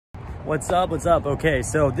What's up? What's up? Okay,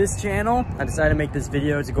 so this channel, I decided to make this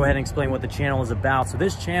video to go ahead and explain what the channel is about. So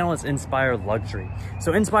this channel is Inspire Luxury.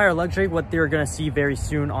 So Inspire Luxury, what you're gonna see very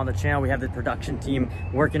soon on the channel, we have the production team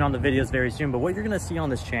working on the videos very soon, but what you're gonna see on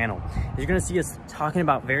this channel is you're gonna see us talking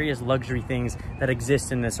about various luxury things that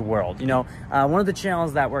exist in this world. You know, one of the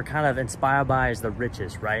channels that we're kind of inspired by is the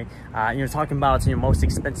richest, right? Talking about, most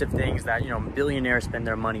expensive things that, billionaires spend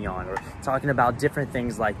their money on, or talking about different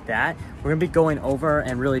things like that. We're gonna be going over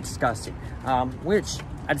and really discussing, which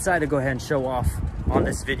I decided to go ahead and show off on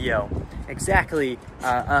this video exactly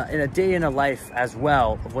in a day in a life as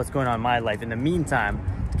well of what's going on in my life in the meantime,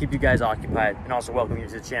 to keep you guys occupied and also welcome you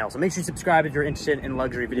to the channel. So make sure you subscribe if you're interested in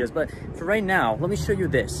luxury videos. But for right now, let me show you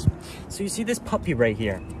this. So you see this puppy right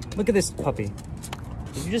here. Look at this puppy.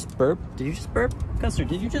 Did you just burp? Did you just burp? Custer,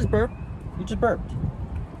 did you just burp? You just burped.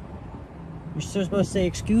 You're still supposed to say,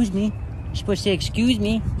 excuse me. You're supposed to say, excuse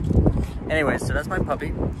me. Anyway, so that's my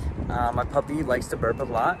puppy. My puppy likes to burp a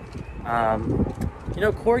lot.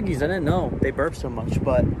 Corgis, I didn't know they burp so much,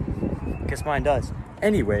 but I guess mine does.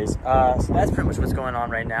 Anyways, so that's pretty much what's going on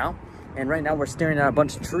right now. And right now we're staring at a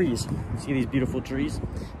bunch of trees. See these beautiful trees?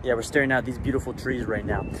 Yeah, we're staring at these beautiful trees right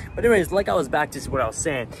now. But anyways, like I was back to what I was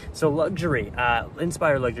saying. So luxury,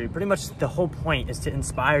 Inspire Luxury, pretty much the whole point is to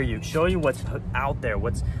inspire you, show you what's out there,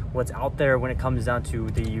 what's out there when it comes down to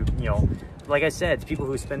the, like I said, it's people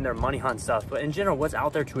who spend their money on stuff, but in general, what's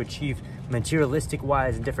out there to achieve materialistic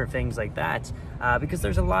wise and different things like that, because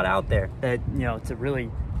there's a lot out there that, to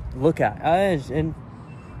really look at. And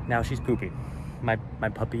now she's pooping. My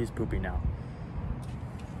puppy is pooping now.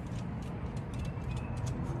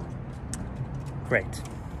 Great.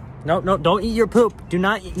 No, don't eat your poop. Do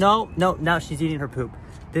not eat. No, now she's eating her poop.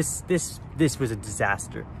 This was a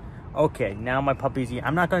disaster. Okay, now my puppy's eating.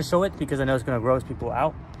 I'm not gonna show it because I know it's gonna gross people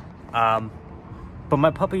out. But my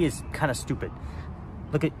puppy is kind of stupid.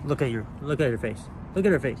 Look at her face. Look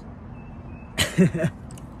at her face.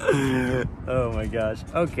 Oh my gosh.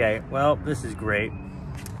 Okay, well, this is great.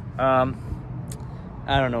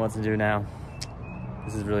 I don't know what to do now.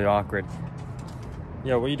 This is really awkward.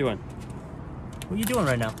 Yo, what are you doing? What are you doing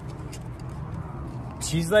right now?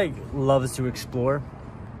 She's like, loves to explore.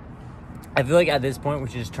 I feel like at this point we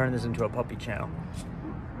should just turn this into a puppy channel.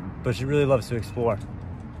 But she really loves to explore.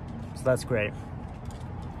 So that's great.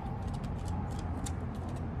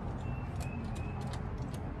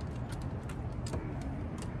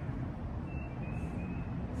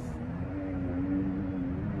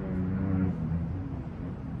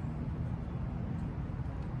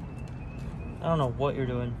 I don't know what you're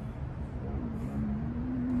doing.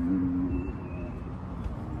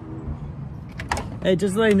 Hey,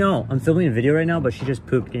 just to let you know, I'm filming a video right now, but she just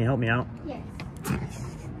pooped. Can you help me out? Yes.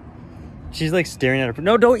 She's like staring at her.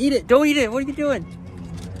 No, don't eat it. Don't eat it. What are you doing?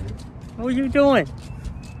 What are you doing?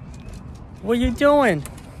 What are you doing?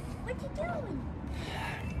 What you doing?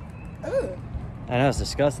 Ugh. I know, it's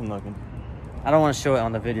disgusting looking. I don't want to show it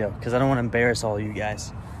on the video because I don't want to embarrass all you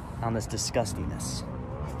guys on this disgustingness.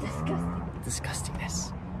 It's disgusting.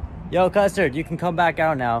 Disgustingness. Yo, Custard, you can come back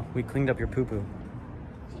out now. We cleaned up your poo-poo.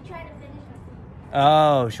 She tried to finish her food.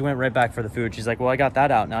 Oh, she went right back for the food. She's like, well, I got that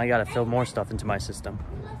out. Now I got to fill more stuff into my system.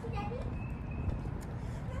 You love for Daddy?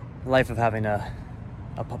 Life of having a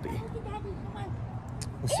puppy. Look at Daddy. Come on.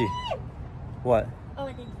 Let's see. What? Oh,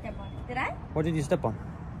 I didn't step on it. Did I? What did you step on?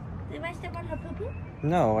 Did I step on her poo-poo?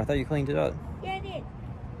 No, I thought you cleaned it up. Yeah, I did.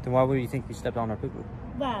 Then why would you think you stepped on her poo-poo?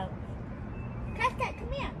 Wow. Custard,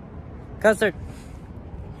 come here. Custard.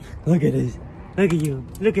 Look at this. Look at you.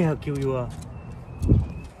 Look at how cute you are.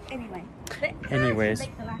 Anyway. Anyways,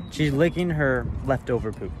 she's licking her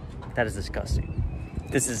leftover poop. That is disgusting.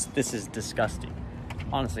 This is disgusting.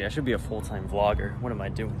 Honestly, I should be a full-time vlogger. What am I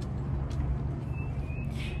doing?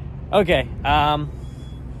 Okay,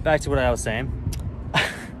 back to what I was saying.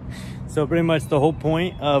 So pretty much the whole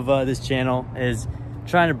point of this channel is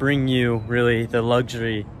trying to bring you really the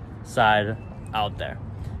luxury side out there.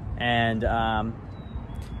 And I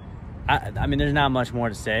mean, there's not much more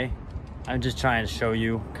to say. I'm just trying to show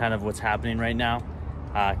you kind of what's happening right now.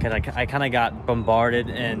 Cause I kind of got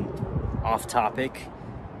bombarded and off topic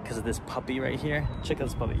because of this puppy right here. Check out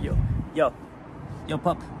this puppy. Yo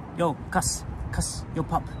pup. Yo, cuss, yo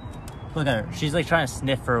pup. Look at her. She's like trying to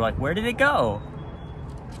sniff for like, where did it go?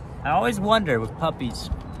 I always wonder with puppies,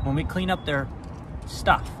 when we clean up their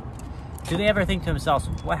stuff, do they ever think to themselves,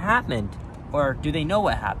 what happened? Or do they know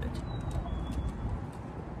what happened?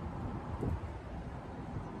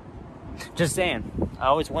 Just saying. I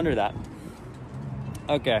always wonder that.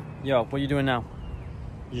 Okay, yo, what are you doing now?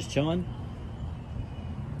 You just chilling?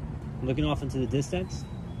 Looking off into the distance?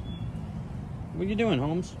 What are you doing,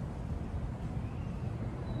 Holmes?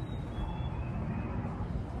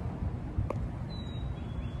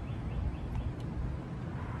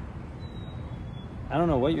 I don't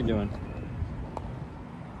know what you're doing.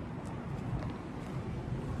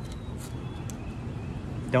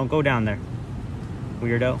 Don't go down there,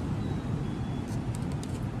 weirdo.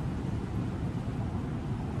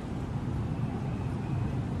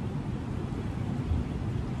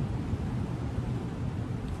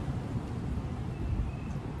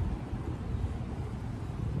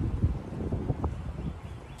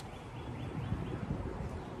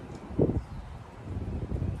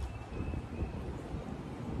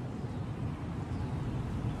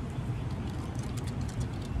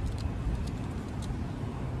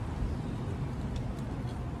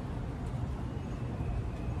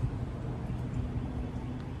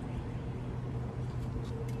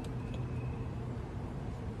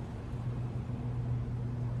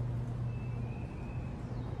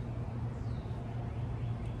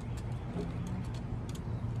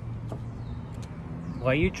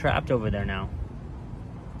 Why are you trapped over there now?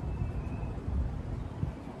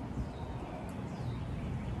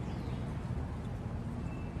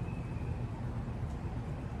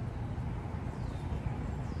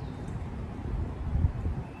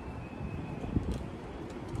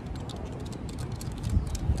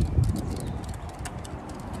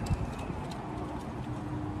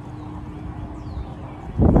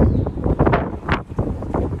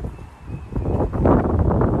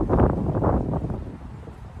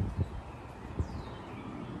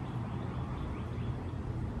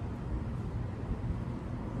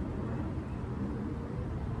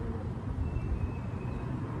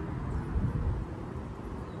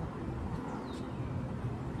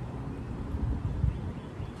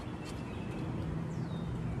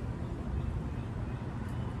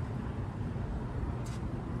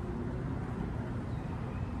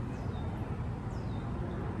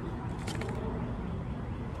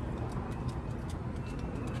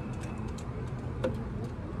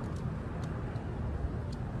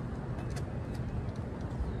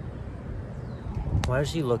 Why does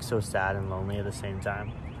she look so sad and lonely at the same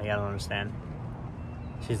time? Like, I don't understand.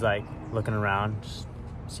 She's like looking around, just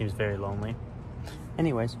seems very lonely.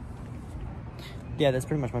 Anyways, yeah, that's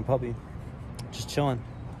pretty much my puppy. Just chilling.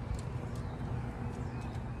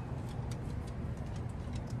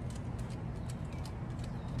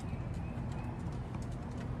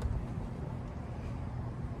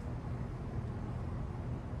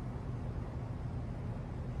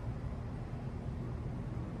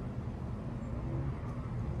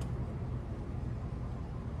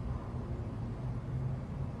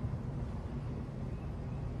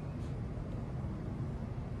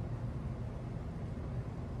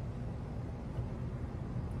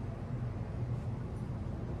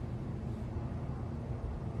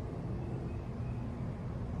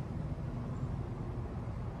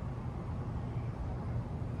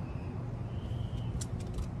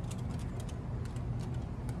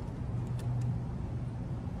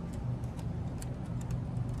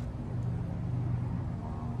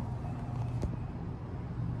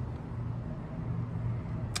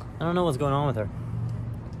 I don't know what's going on with her.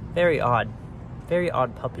 Very odd. Very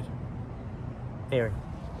odd puppy. Very.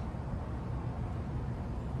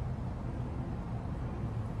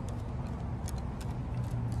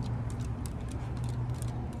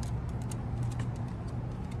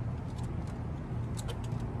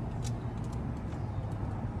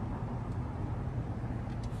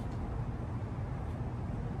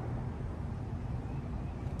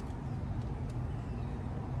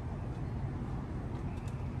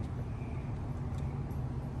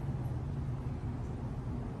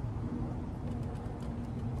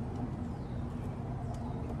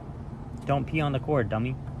 Don't pee on the cord,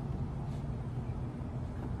 dummy.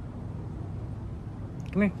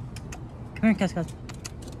 Come here. Come here, Cascas.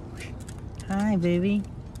 Hi, baby.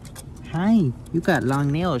 Hi. You got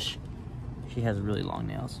long nails. She has really long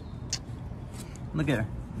nails. Look at her.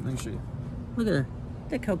 Let me show you. Look at her.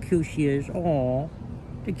 Look how cute she is. Aww.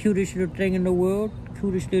 The cutest little thing in the world.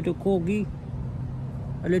 Cutest little corgi.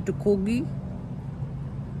 A little corgi.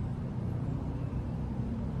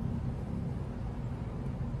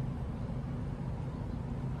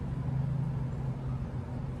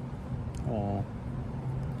 Oh,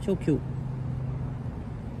 so cute.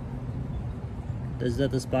 Is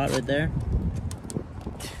that the spot right there?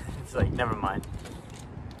 It's like, never mind.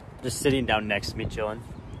 Just sitting down next to me, chilling.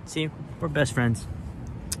 See, we're best friends,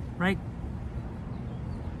 right?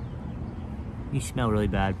 You smell really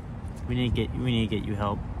bad. We need to get you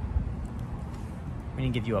help. We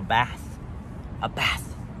need to give you a bath. A bath.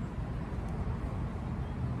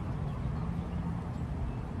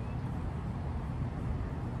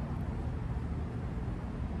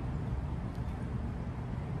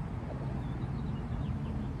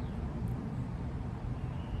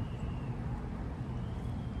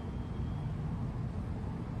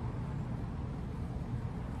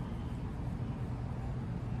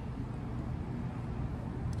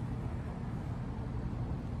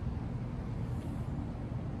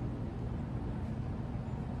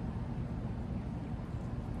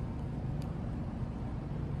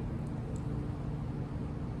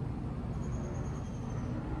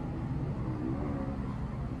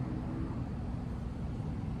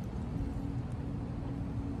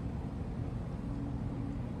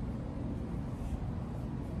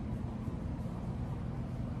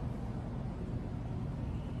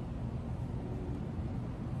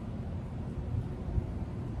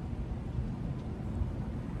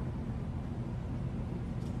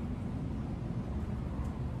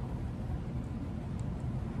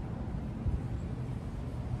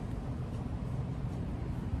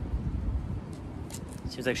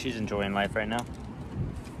 Seems like she's enjoying life right now.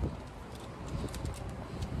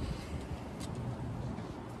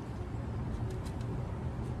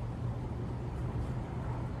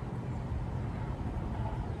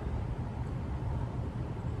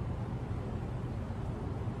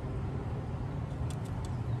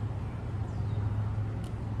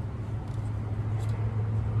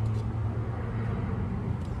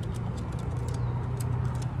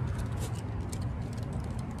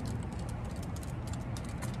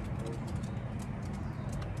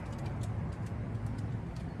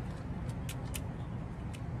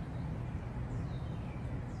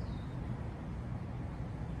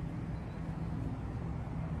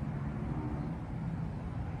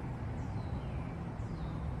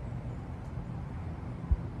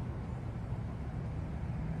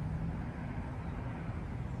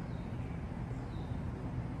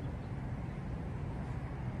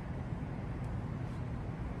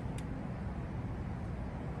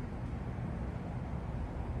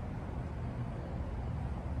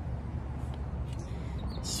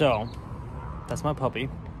 So, that's my puppy.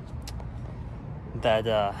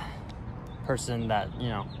 That person that, you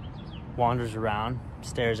know, wanders around,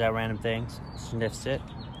 stares at random things, sniffs it,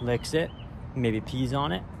 licks it, maybe pees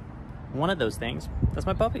on it. One of those things. That's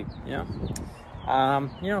my puppy, you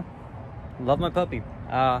know. Love my puppy.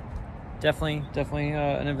 Definitely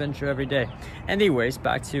an adventure every day. Anyways,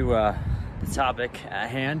 back to the topic at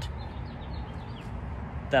hand.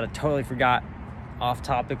 That I totally forgot off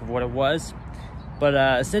topic of what it was. But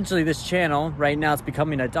essentially this channel, right now it's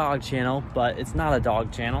becoming a dog channel, but it's not a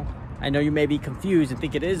dog channel. I know you may be confused and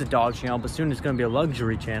think it is a dog channel, but soon it's gonna be a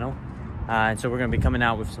luxury channel. And so we're gonna be coming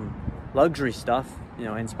out with some luxury stuff, you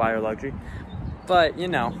know, Inspire Luxury. But, you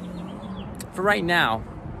know, for right now,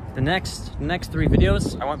 the next 3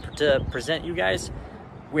 videos, I want to present you guys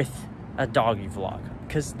with a doggy vlog.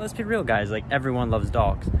 Because let's be real, guys, like everyone loves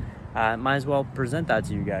dogs. Might as well present that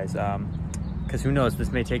to you guys. Because who knows,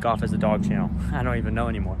 this may take off as a dog channel. I don't even know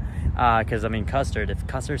anymore. Because I mean, Custard, if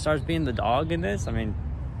Custard starts being the dog in this, I mean,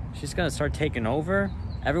 she's gonna start taking over.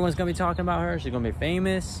 Everyone's gonna be talking about her. She's gonna be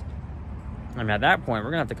famous. I mean, at that point,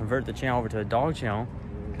 we're gonna have to convert the channel over to a dog channel,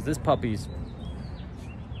 because this puppy's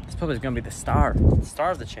gonna be the star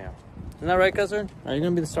of the channel. Isn't that right, Custard? Are you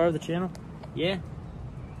gonna be the star of the channel? Yeah.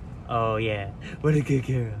 Oh yeah. What a good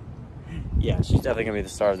girl. Yeah, she's definitely gonna be the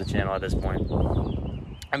star of the channel at this point.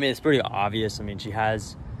 I mean, it's pretty obvious. I mean, she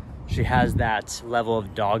has that level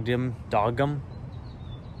of dogdom.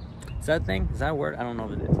 Is that a thing? Is that a word? I don't know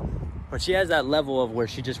if it is. But she has that level of where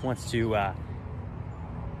she just wants to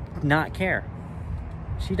not care.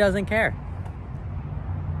 She doesn't care.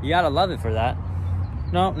 You gotta love it for that.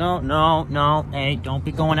 No. Hey, don't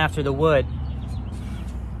be going after the wood.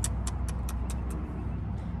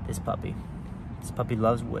 This puppy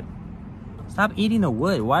loves wood. Stop eating the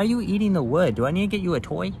wood. Why are you eating the wood? Do I need to get you a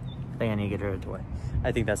toy? I think I need to get her a toy.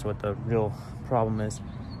 I think that's what the real problem is.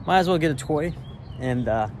 Might as well get a toy. And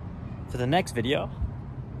for the next video,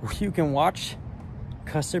 you can watch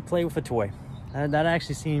Custard play with a toy. That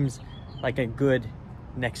actually seems like a good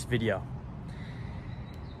next video.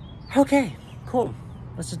 Okay, cool.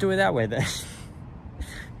 Let's just do it that way then.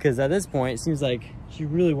 Because at this point, it seems like she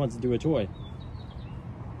really wants to do a toy.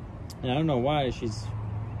 And I don't know why she's...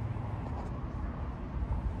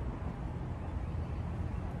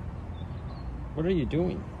 What are you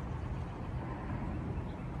doing?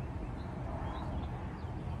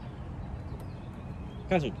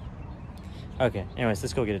 Custard. Okay, anyways,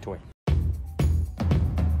 let's go get a toy.